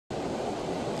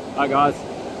Hi guys.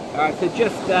 Alright, so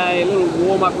just a little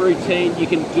warm-up routine you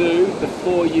can do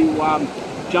before you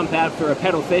jump out for a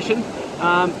paddle session.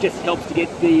 Just helps to get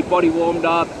the body warmed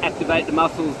up, activate the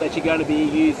muscles that you're going to be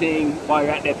using while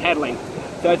you're out there paddling.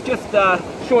 So it's just a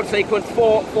short sequence,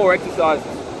 four exercises.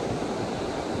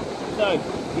 So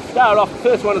you start off, the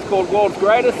first one is called World's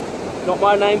Greatest. Not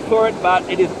my name for it, but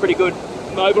it is a pretty good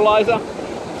mobiliser.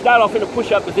 Start off in a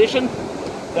push-up position.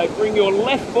 So bring your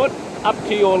left foot up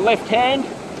to your left hand.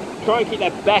 Try and keep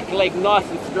that back leg nice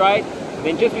and straight. And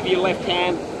then just with your left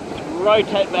hand,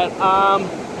 rotate that arm,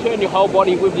 turn your whole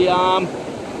body with the arm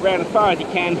around as far as you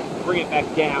can, bring it back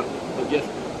down. So just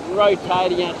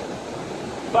rotating it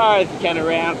as far as you can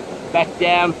around, back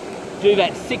down. Do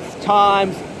that 6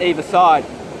 times either side.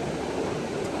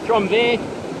 From there,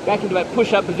 back into that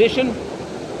push-up position.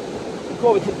 We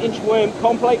call this an inchworm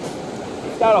complex.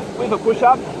 You start off with a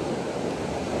push-up.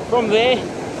 From there,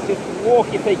 just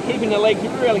walk your feet, keeping the legs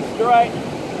really straight.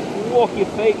 Walk your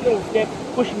feet, little steps,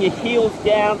 pushing your heels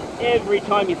down every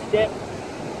time you step,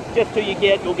 just till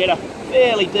you'll get a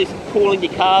fairly decent pull in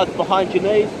your calves behind your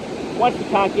knees. Once you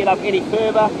can't get up any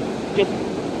further, just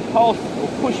pulse or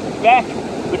push back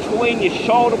between your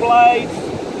shoulder blades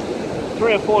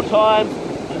 3 or 4 times,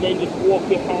 and then just walk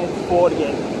your hands forward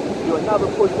again. Do another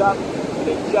push up, and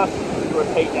then just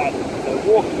repeat that.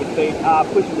 So walking your feet up,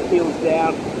 pushing the heels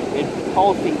down, and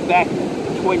pulsing back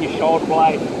between your shoulder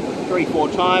blades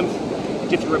 3-4 times.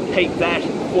 Just repeat that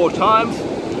 4 times.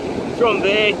 From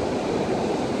there,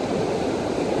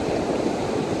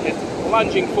 just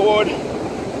lunging forward,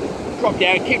 drop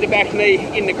down, keep the back knee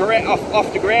in the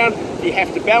off the ground. You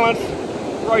have to balance.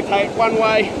 Rotate one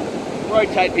way,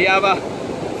 rotate the other,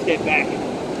 step back.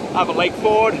 Other leg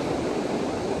forward,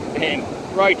 and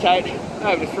rotate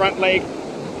over the front leg,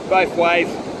 both ways,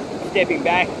 stepping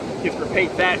back. Just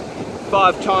repeat that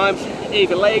 5 times,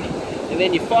 either leg. And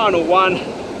then your final one,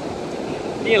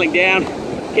 kneeling down,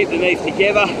 keep the knees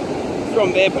together.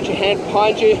 From there, put your hand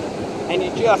behind you, and you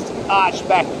just arch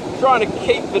back, trying to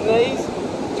keep the knees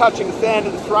touching the sand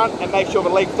at the front and make sure the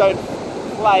legs don't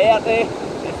flay out there.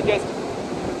 And so just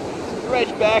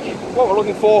stretch back. What we're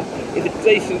looking for is a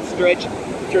decent stretch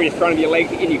through the front of your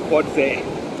legs in your quads there.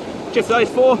 Just those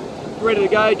 4, ready to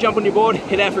go, jump on your board,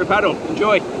 head out for a paddle.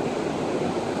 Enjoy.